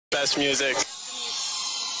best music.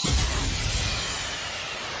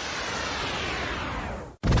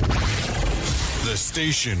 The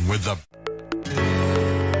station with the...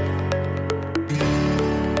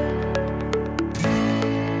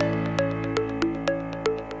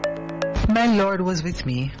 My Lord was with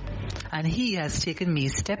me, and He has taken me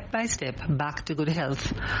step by step back to good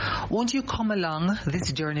health. Won't you come along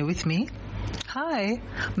this journey with me? Hi,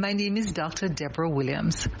 my name is Dr. Debra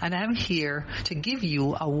Williams, and I'm here to give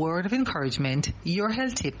you a word of encouragement, your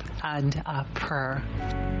health tip, and a prayer.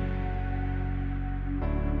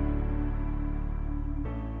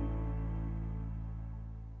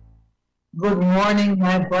 Good morning,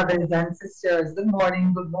 my brothers and sisters. Good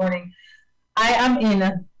morning, good morning. I am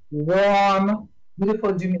in warm,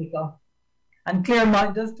 beautiful Jamaica. And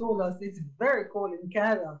Claremont just told us it's very cold in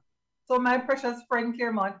Canada. So my precious friend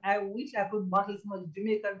Claremont, I wish I could bottle some of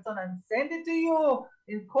Jamaican sun and send it to you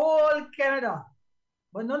in cold Canada.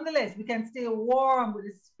 But nonetheless, we can stay warm with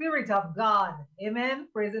the Spirit of God. Amen.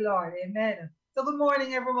 Praise the Lord. Amen. So good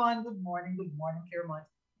morning, everyone. Good morning, Claremont.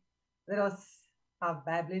 Let us have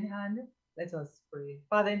Bible in hand. Let us pray.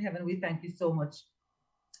 Father in heaven, we thank you so much.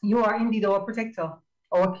 You are indeed our protector,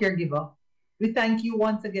 our caregiver. We thank you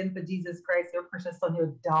once again for Jesus Christ, your precious Son,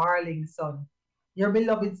 your darling Son, your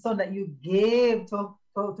beloved Son that you gave to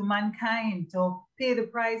mankind to pay the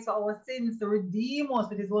price for our sins, to redeem us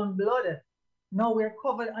with his own blood. Now we're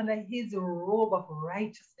covered under his robe of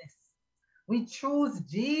righteousness. We choose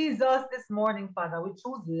Jesus this morning, Father. We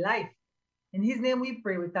choose life. In his name we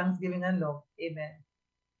pray with thanksgiving and love. Amen.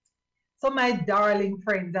 So my darling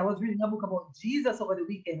friends, I was reading a book about Jesus over the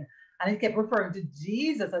weekend, and it kept referring to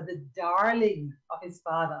Jesus as the darling of his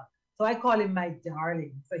Father. So I call him my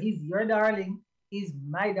darling. So he's your darling. He's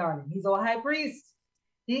my darling. He's our high priest.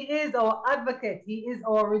 He is our advocate. He is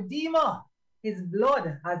our redeemer. His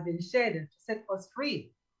blood has been shed to set us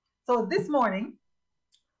free. So this morning,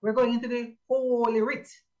 we're going into the Holy Writ,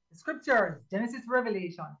 the scriptures, Genesis,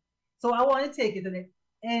 Revelation. So I want to take you to the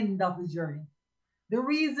end of the journey. The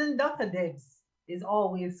reason Dr. Debs is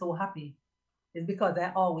always so happy is because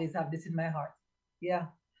I always have this in my heart. Yeah.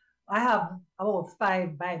 I have about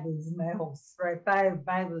 5 Bibles in my house, right? 5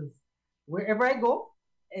 Bibles. Wherever I go,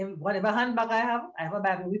 whatever handbag I have a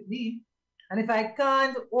Bible with me. And if I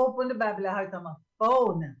can't open the Bible, I have it on my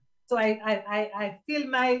phone. So I fill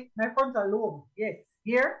my frontal lobe. Yes.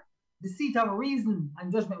 Here, the seat of reason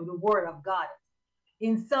and judgment with the word of God.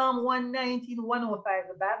 In Psalm 119, 105,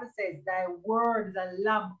 the Bible says, thy word is a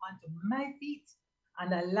lamp unto my feet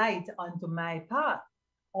and a light unto my path.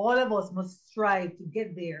 All of us must strive to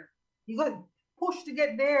get there. You got to push to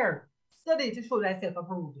get there. Study to show thyself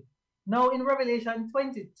approved. Now in Revelation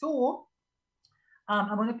 22,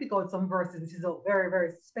 I'm going to pick out some verses, which is very, very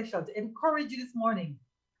special to encourage you this morning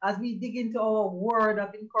as we dig into our word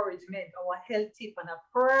of encouragement, our health tip and a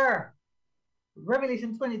prayer.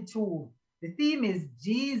 Revelation 22. The theme is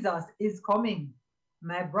Jesus is coming.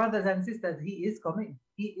 My brothers and sisters, he is coming.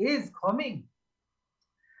 He is coming.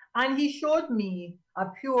 And he showed me a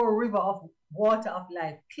pure river of water of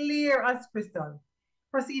life, clear as crystal,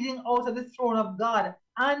 proceeding out of the throne of God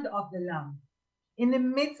and of the Lamb. In the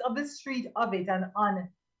midst of the street of it and on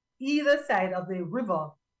either side of the river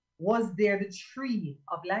was there the tree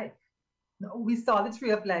of life. Now, we saw the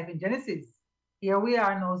tree of life in Genesis. Here we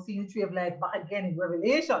are now seeing the tree of life, but again in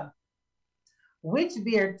Revelation, which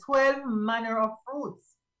bear 12 manner of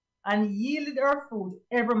fruits, and yielded her fruit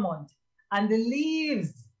every month. And the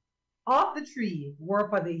leaves of the tree were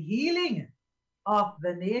for the healing of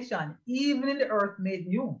the nation, even in the earth made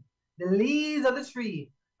new. The leaves of the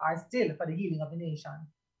tree are still for the healing of the nation.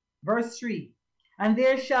 Verse 3, and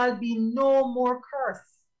there shall be no more curse,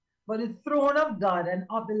 but the throne of God and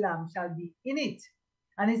of the Lamb shall be in it,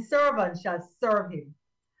 and his servants shall serve him.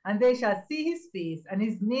 And they shall see his face, and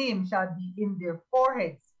his name shall be in their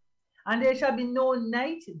foreheads. And there shall be no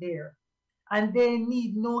night there, and they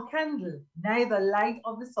need no candle, neither light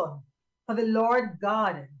of the sun. For the Lord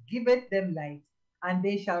God giveth them light, and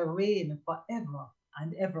they shall reign forever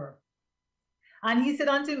and ever. And he said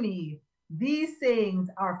unto me, these sayings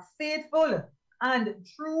are faithful and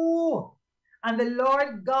true. And the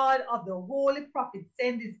Lord God of the holy prophets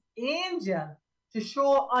sent his angel to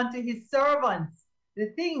show unto his servants the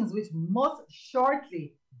things which must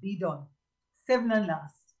shortly be done. 7 and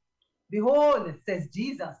last. Behold, says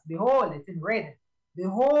Jesus, behold, it's in red.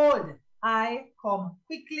 Behold, I come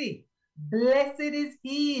quickly. Blessed is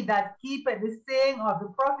he that keepeth the saying of the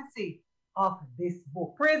prophecy of this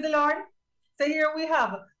book. Praise the Lord. So here we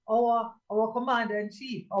have our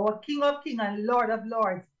commander-in-chief, our King of Kings and Lord of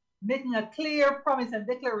Lords, making a clear promise and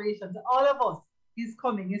declaration to all of us. He's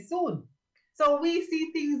coming soon. So we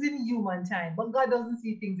see things in human time, but God doesn't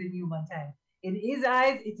see things in human time. In his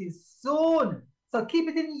eyes, it is soon. So keep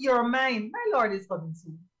it in your mind. My Lord is coming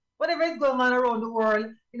soon. Whatever is going on around the world,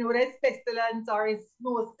 whether it's pestilence or it's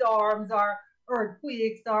snowstorms or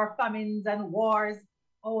earthquakes or famines and wars,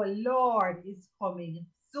 our Lord is coming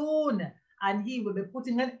soon. And he will be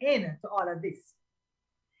putting an end to all of this.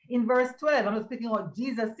 In verse 12, I'm speaking about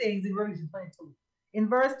Jesus sayings in Revelation 22. In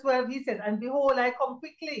verse 12, he says, and behold, I come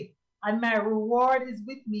quickly, and my reward is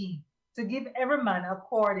with me, to give every man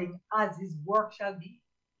according as his work shall be.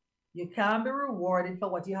 You can't be rewarded for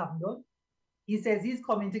what you haven't done. He says he's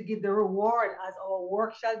coming to give the reward as our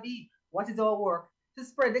work shall be. What is our work? To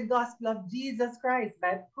spread the gospel of Jesus Christ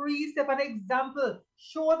by precept and example.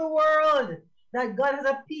 Show the world that God has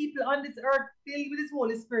a people on this earth filled with his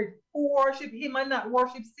Holy Spirit who worship him and not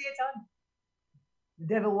worship Satan. The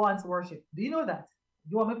devil wants worship. Do you know that?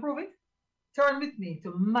 You want me to prove it? Turn with me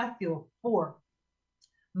to Matthew 4.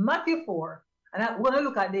 Matthew 4. And I want to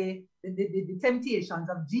look at the temptations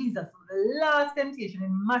of Jesus. The last temptation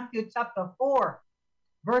in Matthew chapter 4,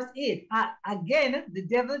 verse 8. Again, the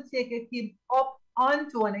devil taketh him up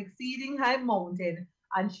unto an exceeding high mountain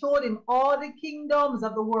and showed him all the kingdoms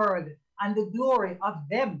of the world and the glory of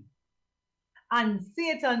them. And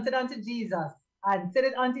Satan said unto Jesus, and said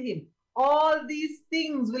it unto him, all these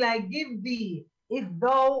things will I give thee, if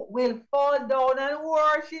thou wilt fall down and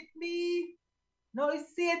worship me. No,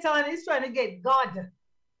 it's Satan is trying to get God,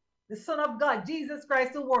 the Son of God, Jesus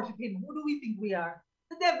Christ, to worship him. Who do we think we are?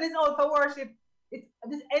 The devil is out for worship.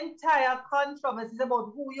 This entire controversy is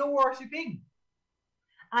about who you're worshiping.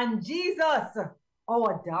 And Jesus,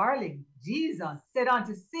 our darling, Jesus said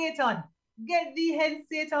unto Satan, get thee hence,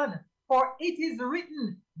 Satan, for it is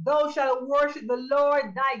written, thou shalt worship the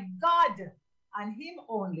Lord thy God, and him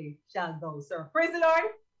only shalt thou serve. Praise the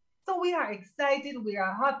Lord. So we are excited. We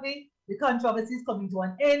are happy. The controversy is coming to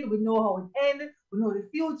an end. We know how it ends. We know the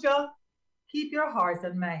future. Keep your hearts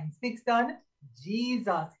and minds fixed on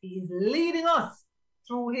Jesus. He is leading us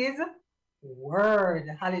through his word.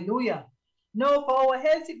 Hallelujah. Now, for our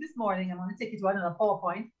health tip this morning, I'm going to take you to another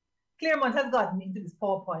PowerPoint. Claremont has gotten me into this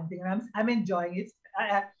PowerPoint thing, and I'm enjoying it.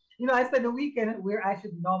 I spend the weekend where I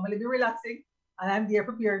should normally be relaxing, and I'm there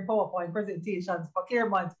preparing PowerPoint presentations for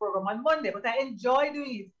Claremont's program on Monday. But I enjoy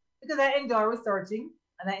doing it because I enjoy researching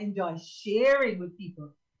and I enjoy sharing with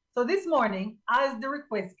people. So this morning, as the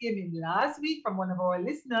request came in last week from one of our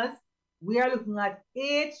listeners, we are looking at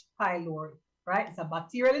H. pylori, right? It's a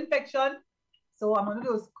bacterial infection. So I'm going to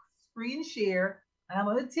do a screen share, and I'm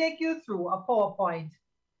going to take you through a PowerPoint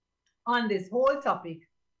on this whole topic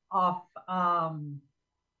of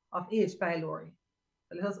H. pylori.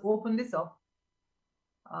 So let us open this up.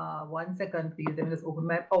 1 second, please. Let me just open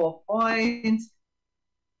my PowerPoint.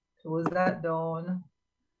 Close that down.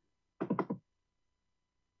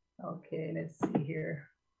 Okay, let's see here.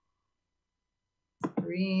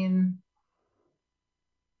 Screen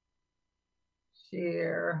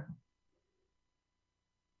share.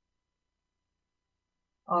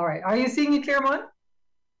 All right. Are you seeing it, Claremont?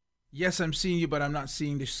 Yes, I'm seeing you, but I'm not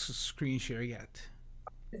seeing the screen share yet.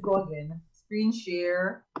 Let's go again. Screen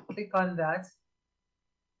share. Click on that.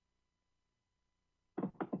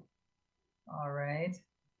 All right.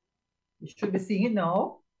 You should be seeing it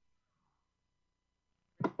now.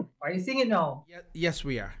 Are you seeing it now? Yes,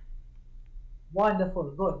 we are.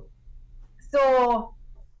 Wonderful. Good. So,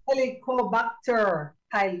 Helicobacter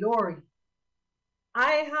pylori.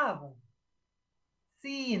 I have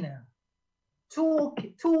seen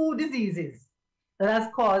two diseases that has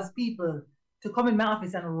caused people to come in my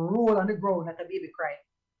office and roll on the ground like a baby crying.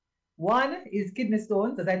 One is kidney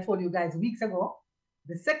stones, as I told you guys weeks ago.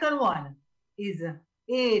 The second one is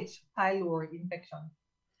H. pylori infection.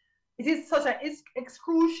 It is such an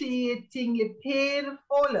excruciatingly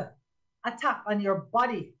painful attack on your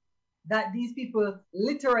body that these people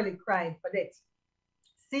literally cried for death.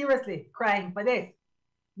 Seriously, crying for death.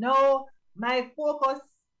 Now, my focus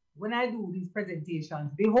when I do these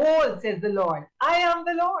presentations, behold, says the Lord, I am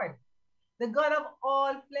the Lord, the God of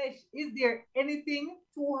all flesh. Is there anything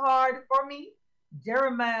too hard for me?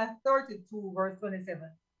 Jeremiah 32, verse 27.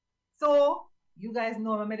 So, you guys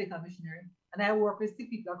know I'm a medical missionary, and I work with sick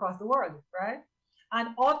people across the world, right? And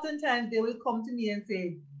oftentimes they will come to me and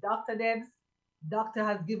say, Dr. Debs, doctor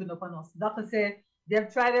has given up on us. Doctor said,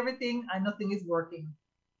 they've tried everything and nothing is working.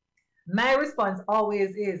 My response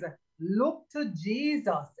always is, look to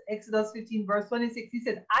Jesus. Exodus 15, verse 26, he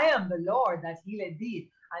said, I am the Lord that healeth thee.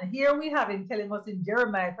 And here we have him telling us in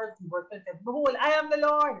Jeremiah 13, verse 27, behold, I am the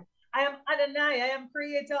Lord. I am Adonai. I am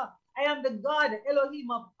creator. I am the God, Elohim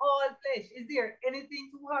of all flesh. Is there anything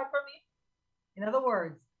too hard for me? In other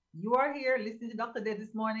words, you are here listening to Dr. Deb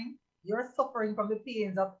this morning, you're suffering from the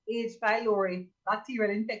pains of H. pylori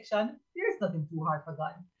bacterial infection, there's nothing too hard for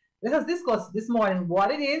God. Let us discuss this morning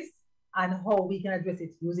what it is and how we can address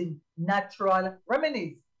it using natural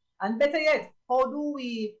remedies. And better yet, how do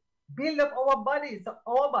we build up our bodies so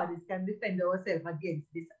our bodies can defend ourselves against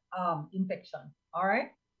this infection? All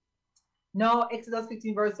right. Now, Exodus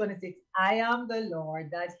 15, verse 26, I am the Lord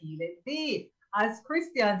that healeth thee. As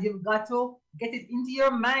Christians, you've got to get it into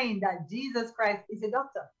your mind that Jesus Christ is a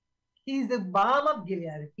doctor. He's the balm of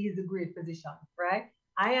Gilead. He's the great physician, right?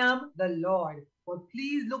 I am the Lord. But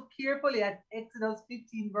please look carefully at Exodus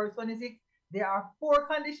 15, verse 26. There are 4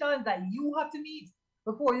 conditions that you have to meet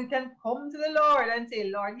before you can come to the Lord and say,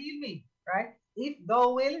 Lord, heal me, right? If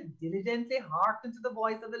thou wilt diligently hearken to the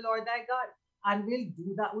voice of the Lord thy God, and will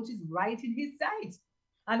do that which is right in his sight,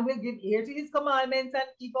 and will give ear to his commandments and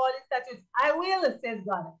keep all his statutes. I will, says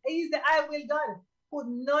God. He is the I will God. Put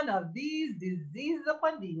none of these diseases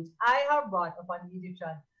upon thee, which I have brought upon the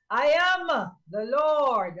Egyptians. I am the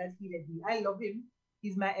Lord that healeth thee. I love him.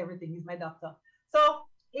 He's my everything. He's my doctor. So,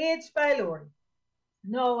 H. pylori.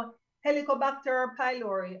 Now, Helicobacter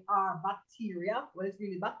pylori are bacteria. Well, it's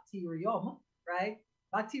really bacterium, right?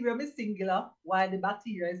 Bacterium is singular, while the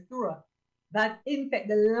bacteria is plural, that infect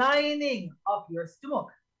the lining of your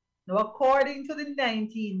stomach. Now, according to the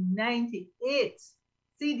 1998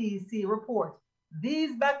 CDC report,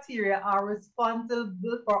 these bacteria are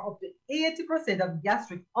responsible for up to 80% of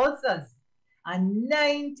gastric ulcers and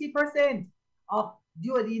 90% of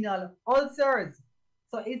duodenal ulcers.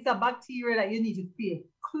 So it's a bacteria that you need to pay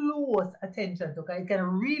close attention to, okay? It can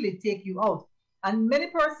really take you out. And many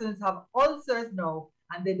persons have ulcers now,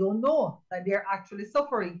 and they don't know that they're actually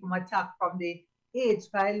suffering from attack from the H.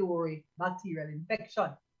 pylori bacterial infection.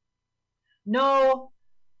 Now,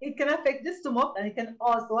 it can affect the stomach, and it can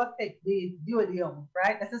also affect the duodenum,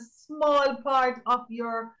 right? That's a small part of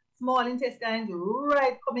your small intestines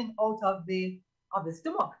right coming out of the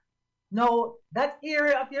stomach. Now, that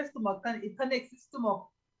area of your stomach, it connects the stomach,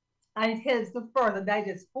 and it helps to further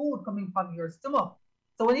digest food coming from your stomach.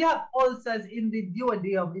 So when you have ulcers in the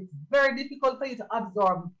duodenum, it's very difficult for you to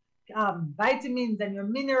absorb vitamins and your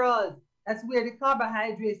minerals. That's where the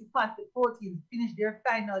carbohydrates, the fats, the proteins finish their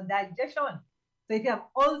final digestion. So if you have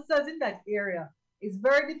ulcers in that area, it's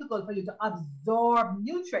very difficult for you to absorb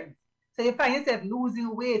nutrients. So you find yourself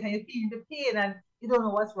losing weight and you're feeling the pain and you don't know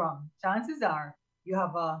what's wrong. Chances are you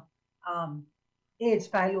have a H.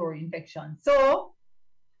 pylori infection. So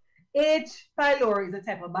H. pylori is a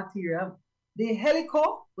type of bacteria. The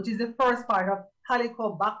helico, which is the first part of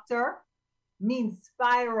Helicobacter, means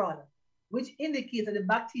spiral, which indicates that the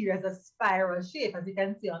bacteria has a spiral shape, as you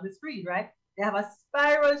can see on the screen, right? They have a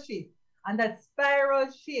spiral shape, and that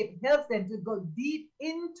spiral shape helps them to go deep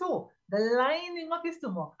into the lining of the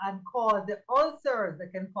stomach and cause the ulcers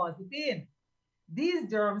that can cause the pain. These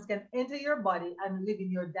germs can enter your body and live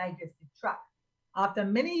in your digestive tract. After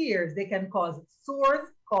many years, they can cause sores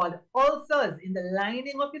called ulcers in the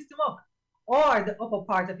lining of your stomach or the upper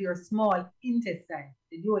part of your small intestine,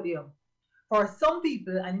 the duodenum. For some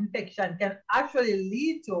people, an infection can actually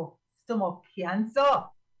lead to stomach cancer.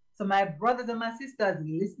 So my brothers and my sisters,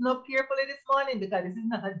 listen up carefully this morning because this is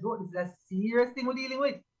not a joke. This is a serious thing we're dealing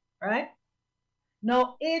with, right?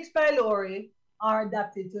 Now, H. pylori are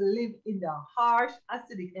adapted to live in the harsh,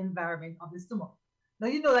 acidic environment of the stomach. Now,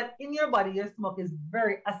 you know that in your body, your stomach is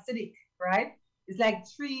very acidic, right? It's like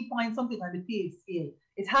 3 point something on the pH scale.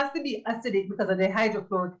 It has to be acidic because of the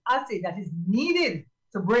hydrochloric acid that is needed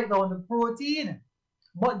to break down the protein.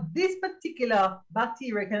 But this particular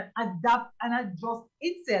bacteria can adapt and adjust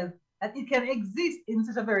itself that it can exist in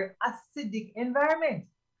such a very acidic environment.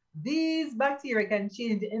 These bacteria can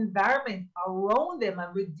change the environment around them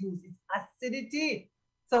and reduce its acidity.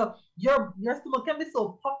 So your stomach can be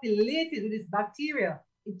so populated with this bacteria,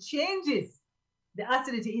 it changes the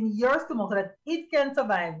acidity in your stomach so that it can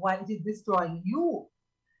survive while it is destroying you.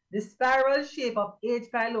 The spiral shape of H.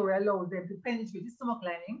 pylori allows them to penetrate the stomach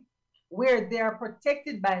lining where they are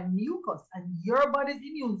protected by mucus and your body's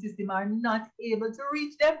immune system are not able to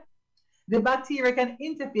reach them. The bacteria can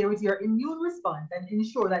interfere with your immune response and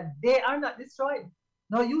ensure that they are not destroyed.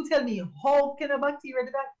 Now you tell me, how can a bacteria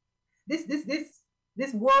do that?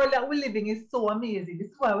 This world that we're living is so amazing.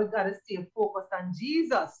 This is why we gotta stay focused on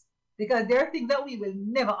Jesus, because there are things that we will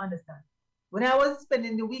never understand. When I was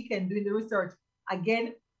spending the weekend doing the research,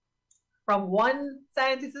 again, from one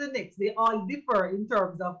scientist to the next, they all differ in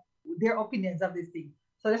terms of their opinions of this thing.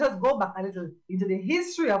 So let us go back a little into the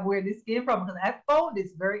history of where this came from, because I found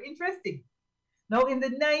this very interesting. Now, in the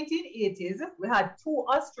 1980s, we had 2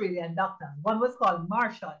 Australian doctors. One was called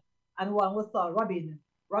Marshall, and one was called Robin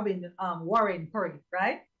Warren Curry,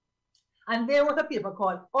 right? And there was a paper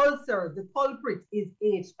called Ulcers. The culprit is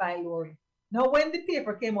H. pylori. Now, when the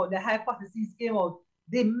paper came out, the hypothesis came out,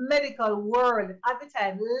 the medical world at the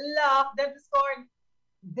time laughed them to scorn.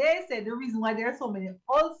 They said the reason why there are so many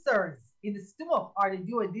ulcers in the stomach or the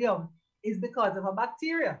duodenum is because of a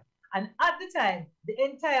bacteria. And at the time, the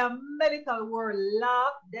entire medical world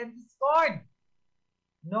laughed them to scorn.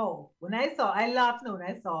 No, I laughed now when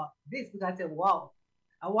I saw this because I said, wow,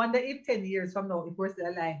 I wonder if 10 years from now, if we're still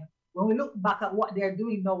alive, when we look back at what they're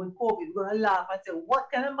doing now with COVID, we're going to laugh and say, what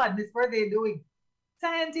kind of madness were they doing?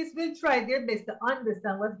 Scientists will try their best to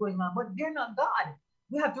understand what's going on, but they're not God.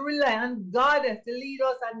 We have to rely on God to lead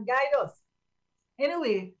us and guide us.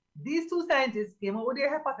 Anyway, these two scientists came up with their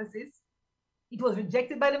hypothesis. It was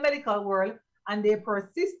rejected by the medical world, and they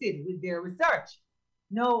persisted with their research.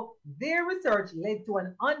 Now, their research led to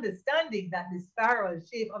an understanding that the spiral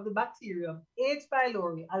shape of the bacterium H.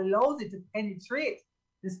 pylori allows it to penetrate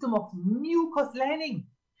the stomach's mucous lining,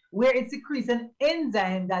 where it secretes an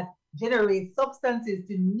enzyme that generates substances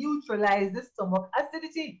to neutralize the stomach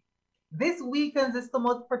acidity. This weakens the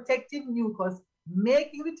stomach's protective mucus,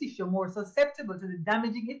 making the tissue more susceptible to the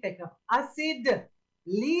damaging effect of acid,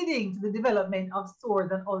 leading to the development of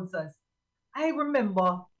sores and ulcers. I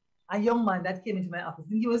remember a young man that came into my office,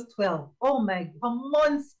 and he was 12. Oh my, for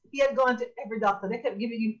months he had gone to every doctor. They kept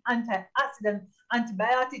giving him anti-acid and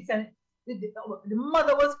antibiotics, and the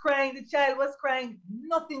mother was crying, the child was crying,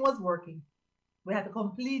 nothing was working. We had to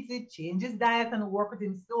completely change his diet and work with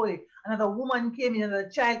him slowly. Another woman came in, another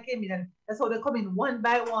child came in, and that's how they come in one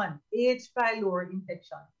by one. H. pylori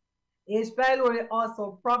infection. H. pylori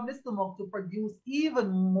also prompts the stomach to produce even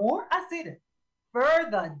more acid,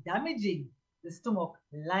 further damaging the stomach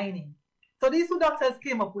lining. So these two doctors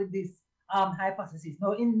came up with this hypothesis.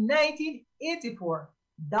 Now, in 1984,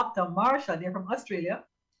 Dr. Marshall, they're from Australia,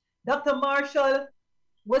 Dr. Marshall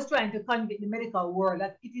was trying to convince the medical world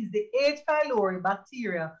that it is the H. pylori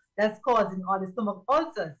bacteria that's causing all the stomach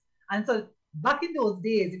ulcers. And so back in those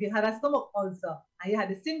days, if you had a stomach ulcer and you had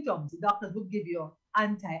the symptoms, the doctors would give you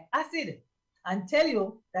anti-acid and tell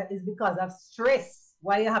you that it's because of stress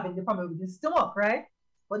why you're having the problem with the stomach, right?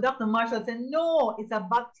 But Dr. Marshall said, no, it's a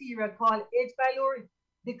bacteria called H. pylori.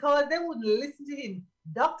 Because they wouldn't listen to him,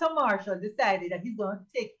 Dr. Marshall decided that he's going to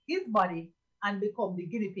take his body and become the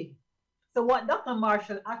guinea pig. So what Dr.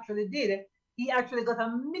 Marshall actually did, he actually got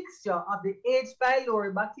a mixture of the H.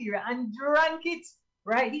 pylori bacteria and drank it,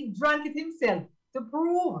 right? He drank it himself to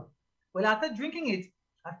prove. Well, after drinking it,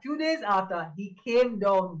 a few days after, he came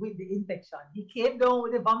down with the infection. He came down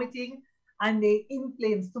with the vomiting and the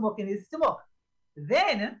inflamed stomach in his stomach.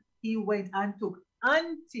 Then he went and took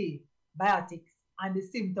antibiotics and the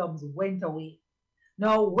symptoms went away.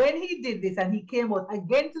 Now, when he did this and he came out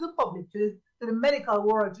again to the public, to the medical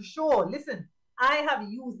world to show, listen, I have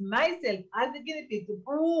used myself as the guinea pig to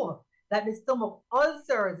prove that the stomach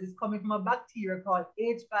ulcers is coming from a bacteria called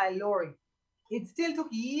H. pylori. It still took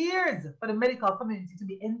years for the medical community to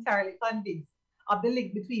be entirely convinced of the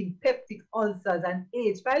link between peptic ulcers and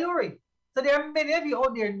H. pylori. So there are many of you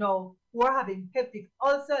out there now who are having peptic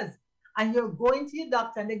ulcers, and you're going to your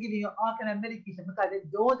doctor and they're giving you all kind of medication because they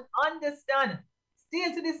don't understand.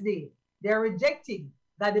 Still to this day, they're rejecting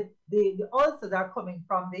that the ulcers are coming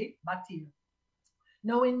from the bacteria.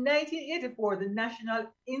 Now, in 1984, the National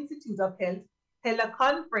Institute of Health held a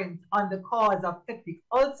conference on the cause of peptic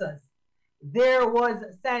ulcers. There was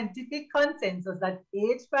scientific consensus that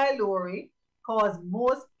H. pylori caused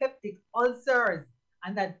most peptic ulcers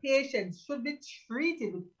and that patients should be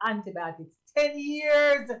treated with antibiotics. 10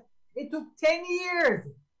 years. It took 10 years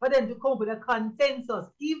for them to come up with a consensus,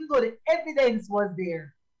 even though the evidence was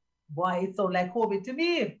there. Boy, it sounds like COVID to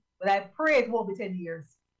me, but I pray it won't be 10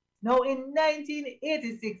 years. Now, in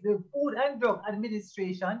 1986, the Food and Drug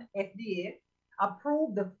Administration, FDA,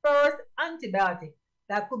 approved the first antibiotic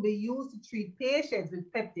that could be used to treat patients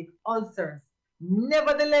with peptic ulcers.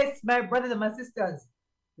 Nevertheless, my brothers and my sisters,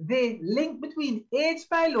 the link between H.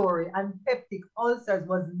 pylori and peptic ulcers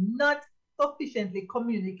was not sufficiently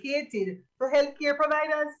communicated to healthcare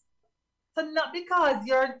providers. So not because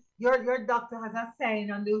your doctor has a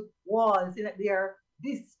sign on the wall saying that they are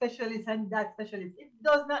this specialist and that specialist, it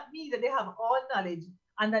does not mean that they have all knowledge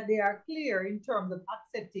and that they are clear in terms of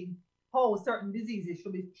accepting how certain diseases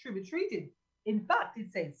should be treated. In fact,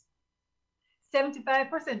 it says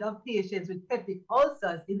 75% of patients with peptic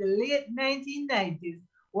ulcers in the late 1990s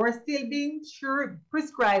were still being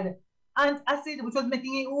prescribed antacid, which was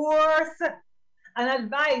making it worse, and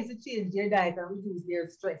advised to change their diet and reduce their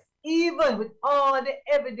stress, even with all the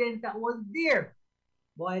evidence that was there.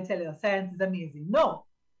 Boy, I tell you, science is amazing. No,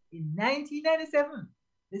 in 1997,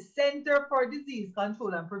 the Center for Disease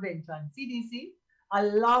Control and Prevention, CDC,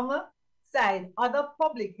 alongside other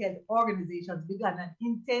public health organizations, began an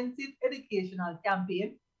intensive educational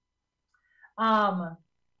campaign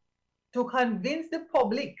to convince the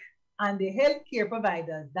public and the healthcare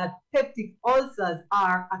providers that peptic ulcers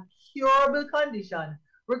are a curable condition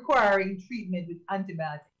requiring treatment with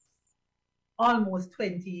antibiotics. Almost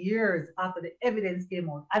 20 years after the evidence came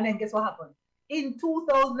out. And then guess what happened? In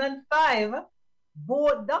 2005,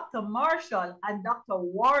 both Dr. Marshall and Dr.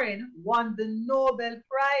 Warren won the Nobel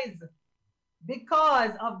Prize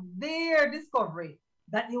because of their discovery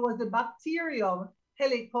that it was the bacterium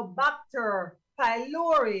Helicobacter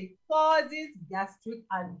pylori causes gastric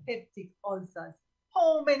and peptic ulcers.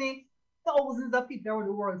 How many thousands of people around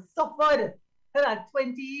the world suffered for that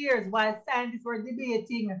 20 years while scientists were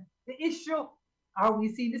debating the issue? Are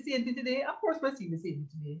we seeing the same thing today? Of course, we're seeing the same thing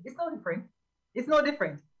today. It's no different. It's no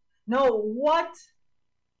different. Now, what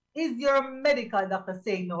is your medical doctor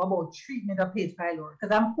saying now about treatment of H. pylori?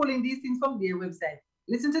 Because I'm pulling these things from their website.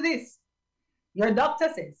 Listen to this. Your doctor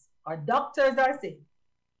says, or doctors are saying,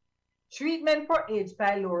 treatment for H.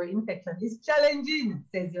 pylori infection is challenging,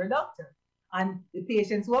 says your doctor. And the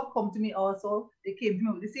patients who have come to me also, they came to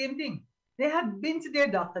me with the same thing. They had been to their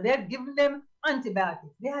doctor. They had given them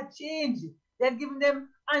antibiotics. They had changed it. They had given them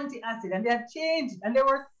antacid and they had changed it. And they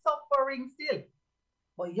were suffering still.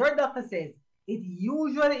 But your doctor says it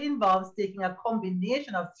usually involves taking a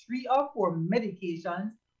combination of 3 or 4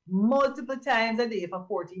 medications multiple times a day for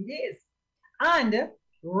 14 days. And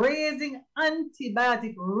raising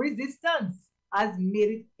antibiotic resistance has made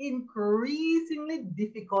it increasingly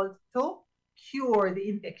difficult to cure the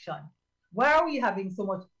infection. Why are we having so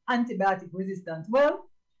much antibiotic resistance? Well,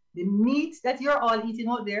 the meat that you're all eating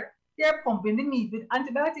out there, they're pumping the meat with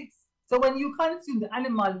antibiotics. So when you consume the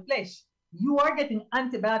animal flesh, you are getting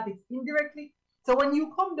antibiotics indirectly. So when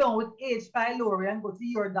you come down with H. pylori and go to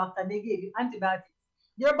your doctor and they gave you antibiotics,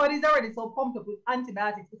 your body's already so pumped up with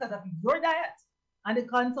antibiotics because of your diet and the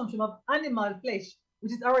consumption of animal flesh,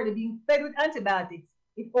 which is already being fed with antibiotics.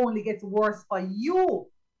 It only gets worse for you.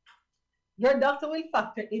 Your doctor will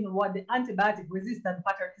factor in what the antibiotic resistant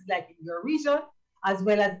pattern is like in your region, as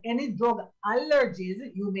well as any drug allergies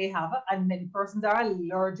you may have. And many persons are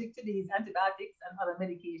allergic to these antibiotics and other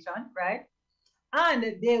medication, right? And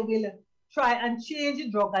they will try and change the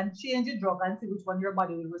drug and change the drug and see which one your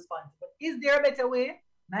body will respond to. But is there a better way?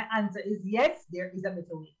 My answer is yes, there is a better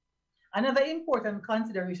way. Another important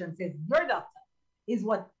consideration, says your doctor, is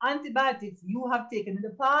what antibiotics you have taken in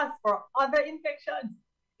the past for other infections.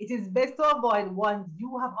 It is best to avoid ones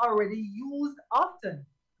you have already used often,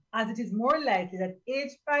 as it is more likely that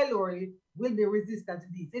H. pylori will be resistant to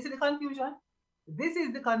these. This is the confusion. This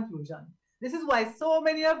is the confusion. This is why so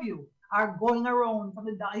many of you are going around from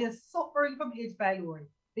the doctor suffering from H. pylori,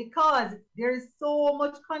 because there is so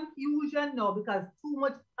much confusion now because too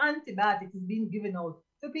much antibiotics is being given out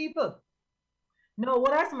to people. Now,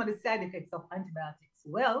 what are some of the side effects of antibiotics?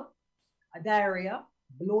 Well, diarrhea,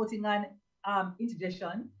 bloating and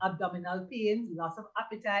indigestion, abdominal pains, loss of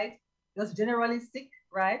appetite, just generally sick,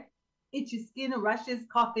 right? Itchy skin, rashes,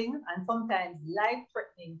 coughing, and sometimes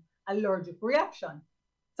life-threatening allergic reaction.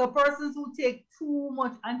 So persons who take too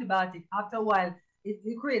much antibiotic, after a while,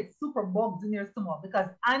 it creates super bugs in your stomach because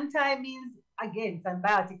anti means against and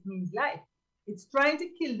biotic means life. It's trying to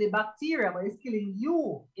kill the bacteria, but it's killing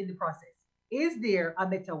you in the process. Is there a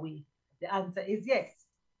better way? The answer is yes.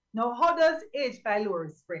 Now, how does H.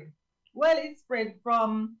 pylori spread? Well, it spread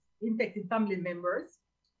from infected family members,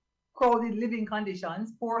 crowded living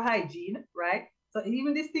conditions, poor hygiene, right? So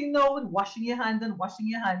even this thing now with washing your hands and washing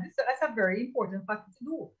your hands, that's a very important factor to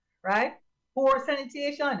do, right? Poor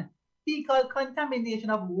sanitation, fecal contamination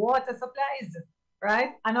of water supplies,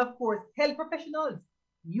 right? And of course, health professionals.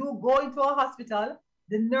 You go into a hospital,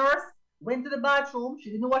 the nurse went to the bathroom,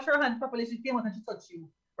 she didn't wash her hands properly, she came out and she touched you,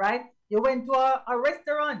 right? You went to a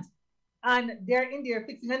restaurant and they're in there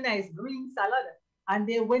fixing a nice green salad and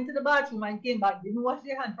they went to the bathroom and came back, didn't wash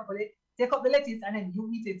their hands properly, take up the lettuce and then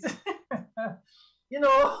you eat it. You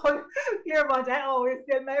know, here much I always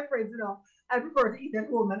tell my friends, you know, I prefer to eat at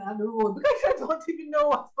home and on the road because I don't even know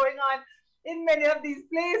what's going on in many of these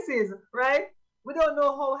places, right? We don't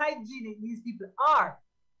know how hygienic these people are.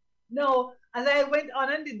 Now, as I went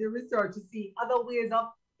on and did the research to see other ways of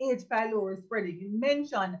H. pylori spreading, it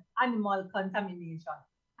mentioned animal contamination.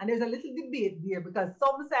 And there's a little debate there because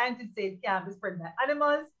some scientists say it can be spread by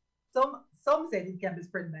animals, some said it can be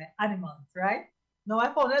spread by animals, right? Now,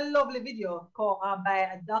 I found a lovely video called by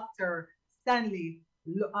a Dr. Stanley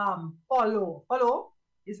Follow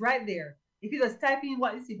is right there. If you just type in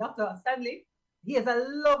what you see, Dr. Stanley, he has a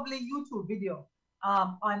lovely YouTube video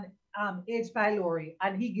on H. pylori,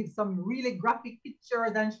 and he gives some really graphic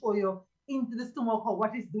pictures and show you into the stomach how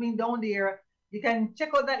what it's doing down there. You can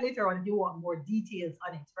check out that later on if you want more details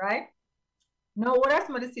on it, right? Now, what are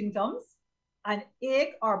some of the symptoms? An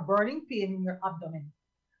ache or burning pain in your abdomen.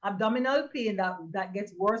 Abdominal pain that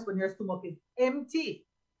gets worse when your stomach is empty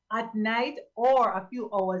at night or a few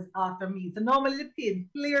hours after meal. So normally the pain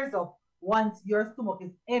clears up once your stomach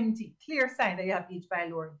is empty. Clear sign that you have H.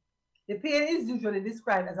 pylori. The pain is usually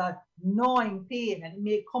described as a gnawing pain, and it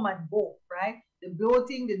may come and go, right? The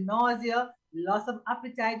bloating, the nausea, loss of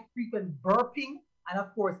appetite, frequent burping, and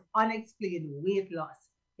of course, unexplained weight loss.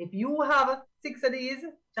 If you have 6 of these,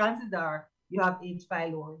 chances are you have H.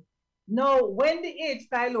 pylori. Now, when the H.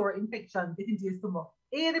 pylori infection gets into your stomach,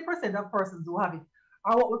 80% of persons who have it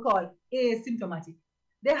are what we call asymptomatic.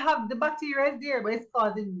 They have the bacteria is there, but it's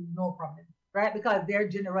causing no problem, right? Because they're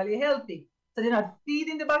generally healthy. So they're not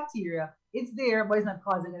feeding the bacteria. It's there, but it's not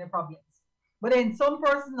causing any problems. But then some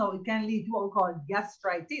persons know it can lead to what we call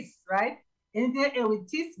gastritis, right? Anything with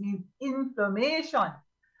tis means inflammation.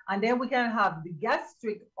 And then we can have the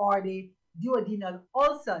gastric or the duodenal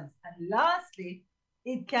ulcers. And lastly,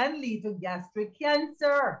 it can lead to gastric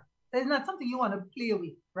cancer. So it's not something you want to play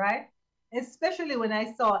with, right? Especially when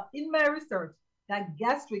I saw in my research that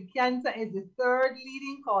gastric cancer is the 3rd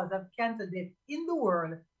leading cause of cancer death in the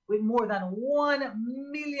world, with more than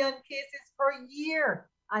 1 million cases per year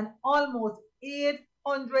and almost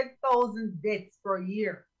 800,000 deaths per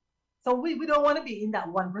year. So we don't want to be in that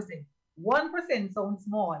 1%. 1% sounds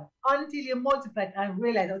small until you multiply it and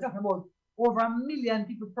realize I'm talking about over 1 million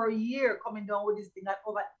people per year coming down with this thing and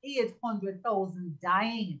over 800,000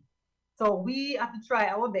 dying. So we have to try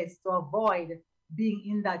our best to avoid being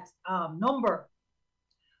in that number.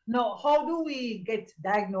 Now, how do we get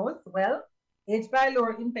diagnosed? Well, H.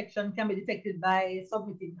 pylori infection can be detected by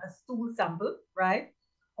submitting a stool sample, right?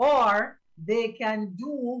 Or they can do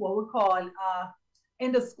what we call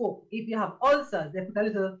endoscope. If you have ulcers, they put a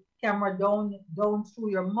little camera down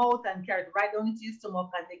through your mouth and carry it right down into your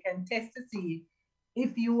stomach, and they can test to see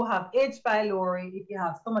if you have H. pylori, if you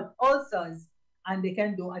have stomach ulcers, and they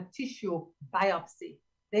can do a tissue biopsy.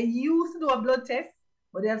 They used to do a blood test,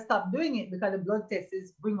 but they have stopped doing it because the blood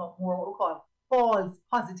tests bring up more what we call false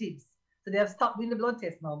positives. So they have stopped doing the blood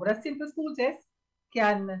test now. But a simple stool test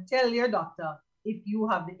can tell your doctor if you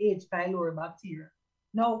have the H. pylori bacteria.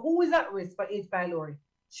 Now, who is at risk for H. pylori?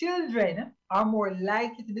 Children are more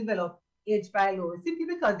likely to develop H. pylori simply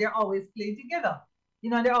because they're always playing together.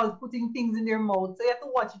 You know, they're always putting things in their mouth. So you have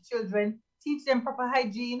to watch your children, teach them proper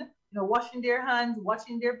hygiene, washing their hands,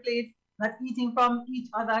 washing their plates, not eating from each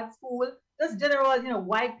other at school. Just general,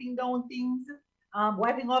 wiping down things,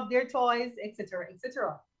 wiping off their toys, etc.,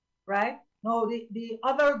 etc. Right? Now, the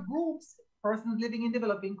other groups, persons living in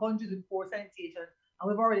developing countries with poor sanitation, and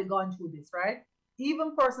we've already gone through this, right?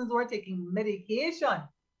 Even persons who are taking medication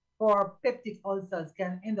for peptic ulcers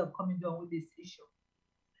can end up coming down with this issue.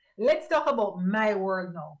 Let's talk about my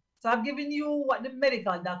world now. So I've given you what the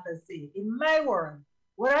medical doctors say. In my world,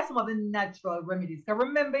 what are some of the natural remedies? Because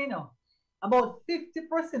remember, about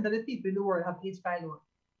 50% of the people in the world have H. pylori,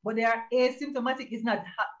 but they are asymptomatic. It's not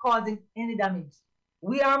causing any damage.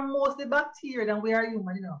 We are mostly bacteria than we are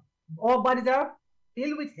human, Our bodies are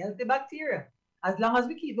filled with healthy bacteria. As long as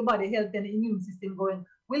we keep the body healthy and the immune system going,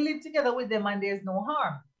 we live together with them and there's no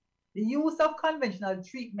harm. The use of conventional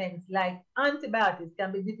treatments like antibiotics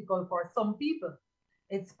can be difficult for some people.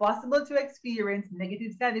 It's possible to experience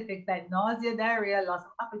negative side effects like nausea, diarrhea, loss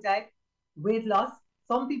of appetite, weight loss.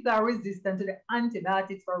 Some people are resistant to the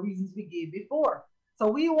antibiotics for reasons we gave before. So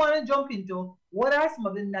we want to jump into what are some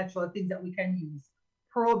of the natural things that we can use.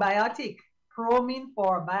 Probiotic. Pro mean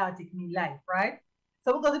for, biotic mean life, right?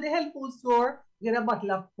 So we go to the health food store, get a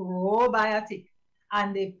bottle of probiotic.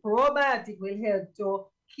 And the probiotic will help to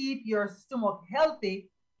keep your stomach healthy,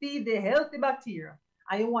 feed the healthy bacteria.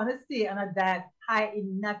 And you want to stay on a diet high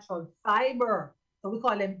in natural fiber. So we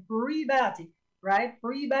call them prebiotic, right?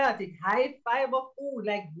 Prebiotic, high fiber food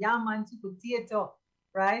like yam and sweet potato,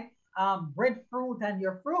 right? Breadfruit and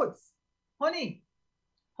your fruits. Honey.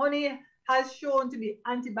 Honey has shown to be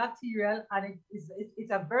antibacterial, and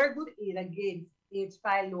it's a very good aid against H.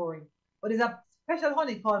 pylori. But there's a special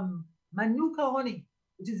honey called Manuka honey,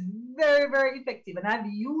 which is very, very effective. And I've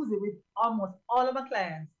used it with almost all of my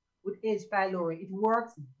clients with H. pylori. It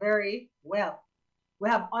works very well. We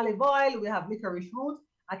have olive oil, we have licorice root.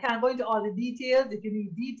 I can't go into all the details. If you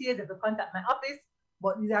need details, you have to contact my office.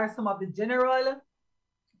 But these are some of the general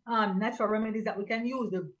natural remedies that we can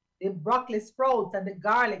use. The broccoli sprouts and the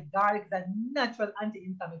garlic. Garlic is a natural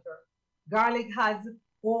anti-inflammatory. Garlic has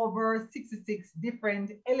over 66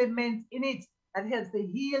 different elements in it that helps to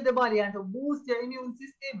heal the body and to boost your immune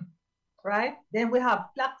system, right? Then we have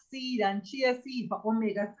flaxseed and chia seed for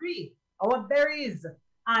omega-3, our berries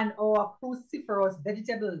and our cruciferous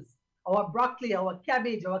vegetables, our broccoli, our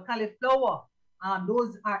cabbage, our cauliflower.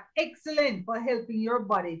 Those are excellent for helping your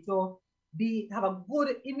body to have a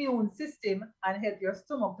good immune system and help your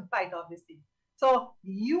stomach to fight off this thing. So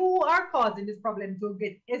you are causing this problem to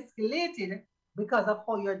get escalated because of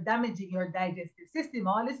how you're damaging your digestive system.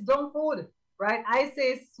 All this junk food, right? I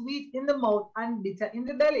say sweet in the mouth and bitter in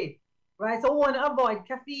the belly, right? So we want to avoid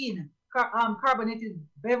caffeine, carbonated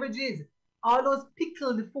beverages, all those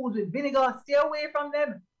pickled foods with vinegar. Stay away from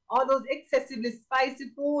them. All those excessively spicy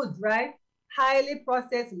foods, right? Highly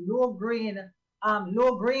processed, low grains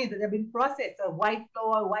that have been processed, white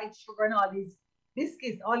flour, white sugar, and all these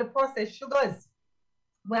biscuits, all the processed sugars.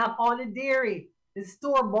 We have all the dairy, the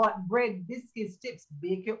store-bought bread, biscuits, chips.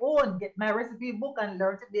 Bake your own. Get my recipe book and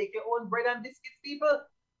learn to bake your own bread and biscuits, people.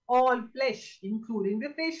 All flesh, including the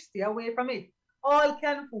fish. Stay away from it. All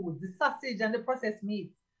canned foods, the sausage and the processed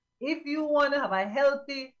meats. If you want to have a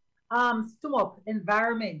healthy stomach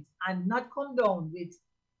environment and not come down with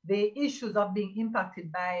the issues of being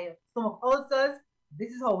impacted by stomach ulcers,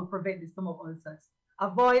 this is how we prevent the stomach ulcers.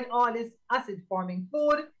 Avoid all this acid forming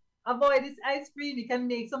food. Avoid this ice cream. You can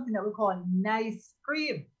make something that we call nice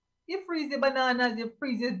cream. You freeze the bananas, you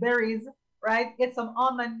freeze the berries, right? Get some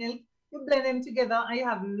almond milk, you blend them together, and you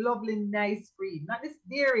have lovely nice cream. Not this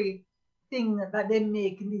dairy thing that they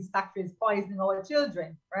make in these factories poisoning our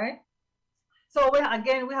children, right? So we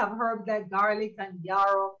have herbs like garlic and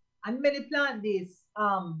yarrow and many plant-based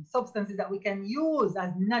substances that we can use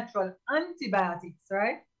as natural antibiotics,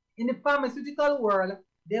 right? In the pharmaceutical world,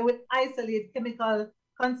 they will isolate chemical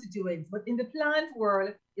constituents, but in the plant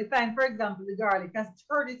world, you find, for example, the garlic has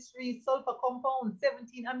 33 sulfur compounds,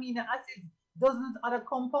 17 amino acids, dozens other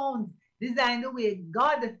compounds designed the way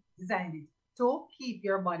God designed it to keep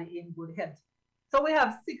your body in good health. So we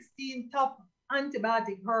have 16 top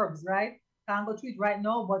antibiotic herbs, right? Can't go through it right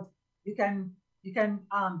now, but you can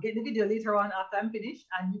get the video later on after I'm finished,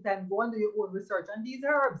 and you can go and do your own research on these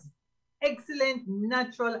herbs. Excellent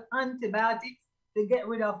natural antibiotics to get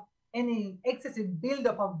rid of any excessive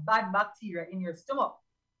buildup of bad bacteria in your stomach.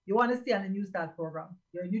 You want to stay on the New Start program.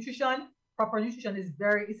 Your nutrition, proper nutrition is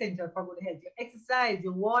very essential for good health. Your exercise,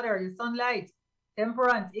 your water, your sunlight,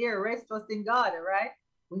 temperance, air, rest, trust in God, right?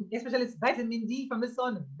 Especially vitamin D from the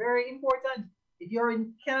sun, very important. If you're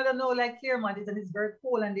in Canada now, like Claremont, and it's very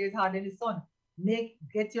cold and there's hardly any sun,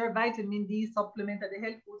 get your vitamin D supplement at the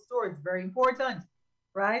health food store. It's very important,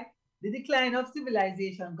 right? The decline of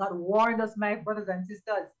civilization. God warned us, my brothers and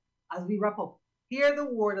sisters, as we wrap up. Hear the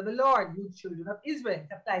word of the Lord, you children of Israel.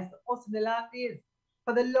 It applies to us in the last days.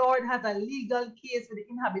 For the Lord has a legal case with the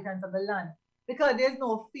inhabitants of the land, because there's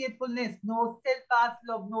no faithfulness, no steadfast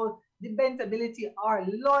love, no dependability or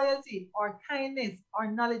loyalty or kindness or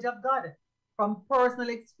knowledge of God from personal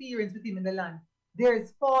experience with him in the land. There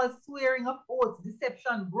is false swearing of oaths,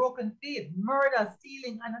 deception, broken faith, murder,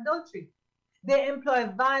 stealing, and adultery. They employ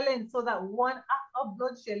violence so that one act of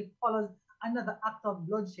bloodshed follows another act of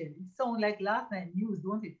bloodshed. It sounds like last night news,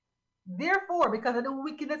 don't it? Therefore, because of the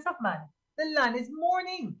wickedness of man, the land is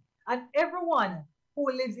mourning, and everyone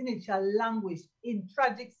who lives in it shall languish in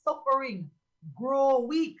tragic suffering, grow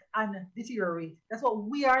weak, and deteriorate. That's what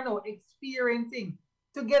we are now experiencing.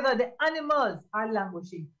 Together, the animals are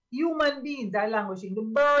languishing, human beings are languishing, the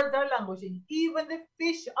birds are languishing, even the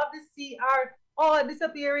fish of the sea are all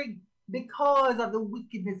disappearing because of the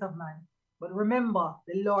wickedness of man. But remember,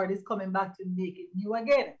 the Lord is coming back to make it new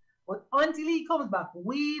again. But until he comes back,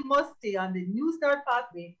 we must stay on the New Start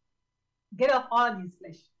pathway, get off all these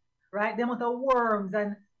flesh, right? The amount of worms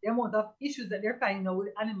and the amount of issues that they're finding now with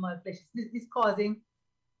animal flesh is causing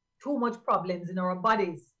too much problems in our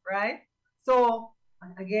bodies, right? So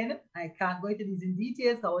again, I can't go into these in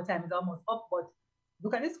details, so our time is almost up, but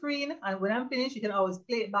look at the screen, and when I'm finished, you can always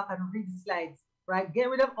play it back and read the slides, right? Get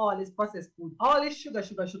rid of all this processed food, all this sugar,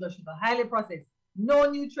 highly processed, no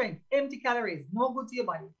nutrients, empty calories, no good to your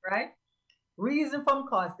body, right? Reason from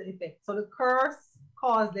cause to effect. So the curse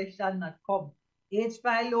causeless shall not come.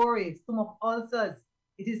 H.pylori, stomach ulcers.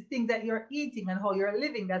 It is things that you're eating and how you're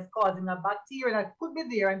living that's causing a bacteria that could be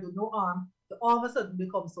there and do no harm to all of a sudden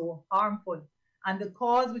become so harmful. And the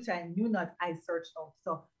cause which I knew not, I searched out.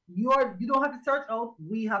 So you don't have to search out.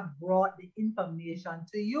 We have brought the information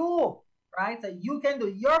to you, right? So you can do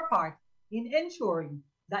your part in ensuring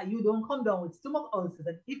that you don't come down with stomach ulcers.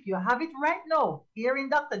 And if you have it right now, here in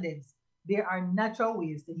Dr. Debs, there are natural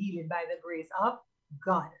ways to heal it by the grace of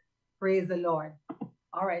God. Praise the Lord.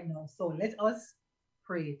 All right, now, so let us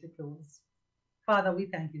pray to close. Father, we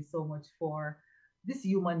thank you so much for this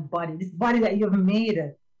human body, this body that you have made.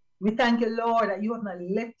 We thank you, Lord, that you have not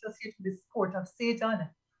left us here to the sport of Satan.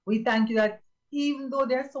 We thank you that even though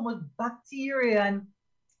there's so much bacteria and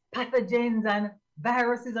pathogens and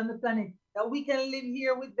viruses on the planet, that we can live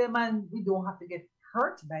here with them and we don't have to get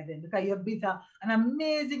hurt by them because you have built an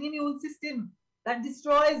amazing immune system that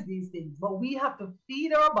destroys these things. But we have to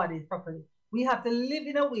feed our bodies properly. We have to live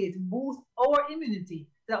in a way to boost our immunity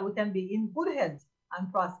so that we can be in good health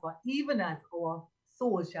and prosper, even as our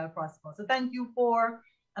soul shall prosper. So thank you for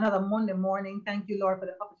another Monday morning. Thank you, Lord, for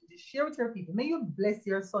the opportunity to share with your people. May you bless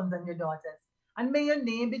your sons and your daughters, and may your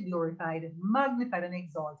name be glorified, magnified, and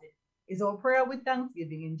exalted. Is our prayer with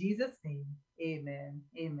thanksgiving in Jesus' name. Amen.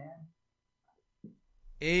 Amen.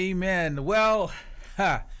 Amen. Well,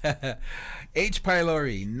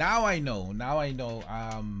 H.pylori. Now I know. Now I know.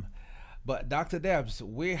 But Dr. Debs,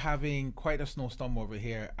 we're having quite a snowstorm over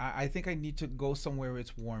here. I think I need to go somewhere where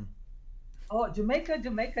it's warm. Oh, Jamaica.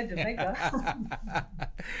 Jamaica.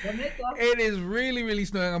 It is really, really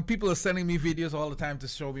snowing. And people are sending me videos all the time to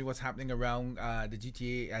show me what's happening around the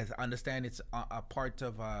GTA. As I understand, it's a part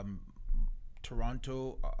of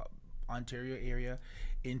Toronto, Ontario area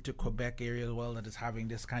into Quebec area as well that is having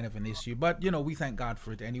this kind of an issue. But, you know, we thank God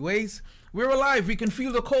for it anyways. We're alive. We can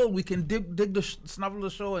feel the cold. We can dig the snuffle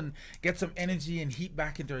the show and get some energy and heat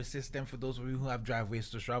back into our system for those of you who have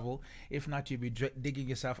driveways to travel. If not, you'll be digging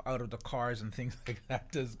yourself out of the cars and things like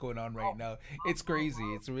that that's going on right now. It's crazy.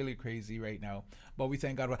 It's really crazy right now. But we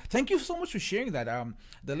thank God. Thank you so much for sharing that.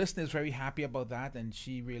 The listener is very happy about that, and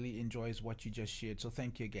she really enjoys what you just shared. So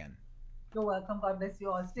thank you again. You're welcome. God bless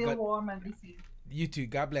you all. Stay warm and be safe. You too.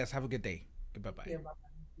 God bless. Have a good day. Bye-bye. Yeah,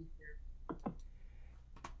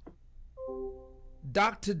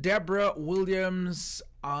 Dr. Debra Williams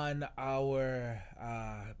on our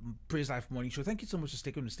Praise Life Morning Show. Thank you so much for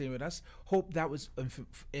staying with us. Hope that was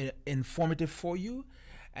informative for you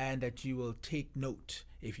and that you will take note.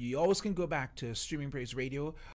 If you always can go back to Streaming Praise Radio